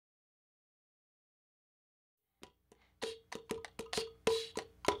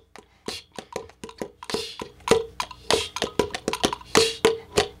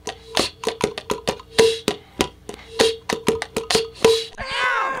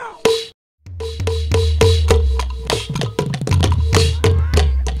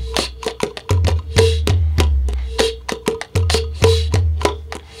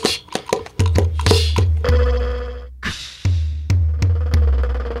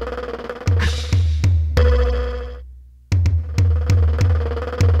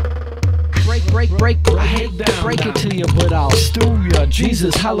I hate to break it to you, but I'll stew ya.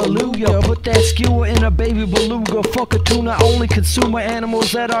 Jesus, hallelujah. Put that skewer in a baby beluga. Fuck a tuna, only consumer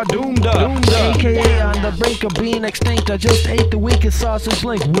animals that are doomed. AKA on the brink of being extinct. I just ate the weakest sausage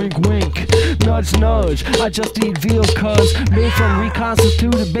link. Wink, wink. Nudge, nudge. I just eat veal cuz made from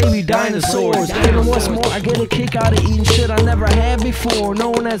reconstituted baby dinosaurs. And what's more, I get a kick out of eating shit I never had before.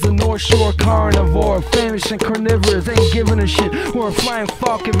 Known as a North Shore carnivore. Famished and carnivorous, ain't giving a shit. Or a flying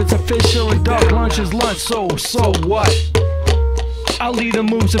fuck if it's a fish or a duck. Lunch is lunch, so what? I'll lead the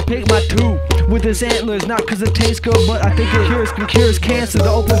moves and pick my tooth with his antlers, not cause it tastes good, but I think it cures cancer. The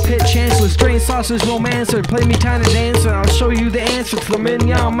open pit chancellor, strange sausage romancer. Play me tiny dancer, I'll show you the answer to the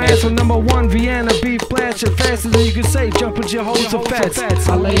mignon master. #1 Vienna beef blanchard, faster than you can say, jumping your hoes of fats.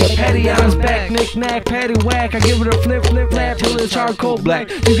 I lay a patty on his back, knick knack, patty whack. I give it a flip flap till it's charcoal black.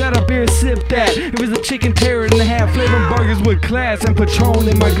 You got a beer, sip that. It was a chicken, tear it in half, flavored burgers with class and Patron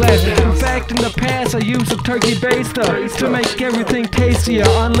in my glass. In fact, in the past I used a turkey baster to make everything tastier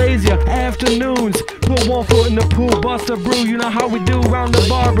on lazier afternoons. Put one foot in the pool, bust a brew. You know how we do round the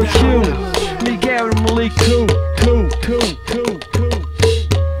barbecue. Me, Gavin, Malik, two. From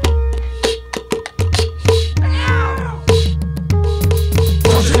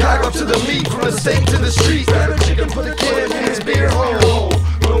Chicago to the meat, from the steak to the street. Grab a chicken, put a can in his beer hole.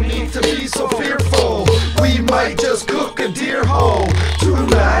 No need to be so fearful. We might just cook a deer hole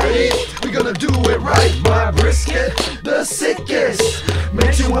tonight. We gonna do it right. My brisket, the sickest.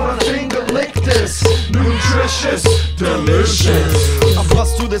 Makes you wanna finger lick this. Nutritious, delicious. I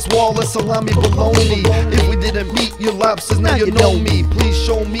bust through this wall of salami bologna. If we didn't meet your lobsters, now you know me. Please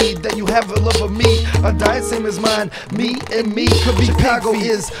show me that you have a love of meat. A diet same as mine, me and me. Chicago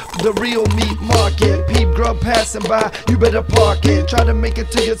is the real meat market. Peep grub passing by, you better park it. Try to make it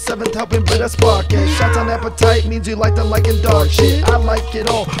to your 7th helping, better spark it. Shots on appetite means you like the liking dark shit. I like it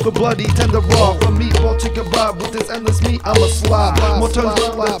all, the bloody, tender, raw. A meatball chicken bob with this endless meat, I'm a slob. More turns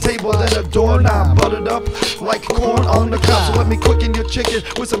on the table than a doorknob. Buttered up like corn on the cob. So let me quicken your chicken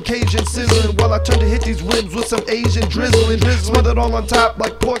with some Cajun sizzling, while I turn to hit these ribs with some Asian drizzling. Smothered all on top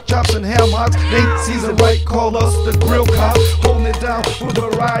like pork chops and ham hocks. Ain't seasoned right, call us the grill cops. Holding it down with a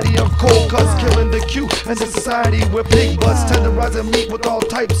variety of cold cuts. Killing the Q and society with pig butts. Tenderizing meat with all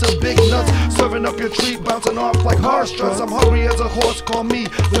types of big nuts. Serving up your treat, bouncing off like horse struts. I'm hungry as a horse, call me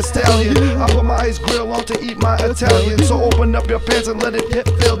the stallion. I put my ice grill on to eat my Italian. So open up your pants and let it get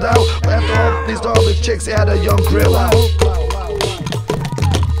filled out. After all these darling chicks had a young grill out.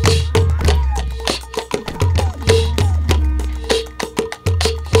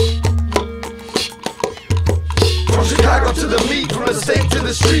 From Chicago to the meat, from the steak to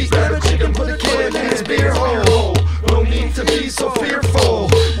the street. Grab a chicken, put a can in his beer hole. No need to be so fearful.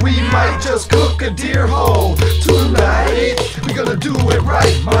 We might just cook a deer hole tonight. We gonna do it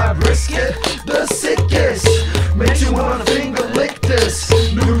right. My brisket, the sickest. Makes you wanna finger lick this.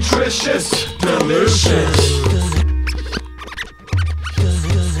 Nutritious, delicious.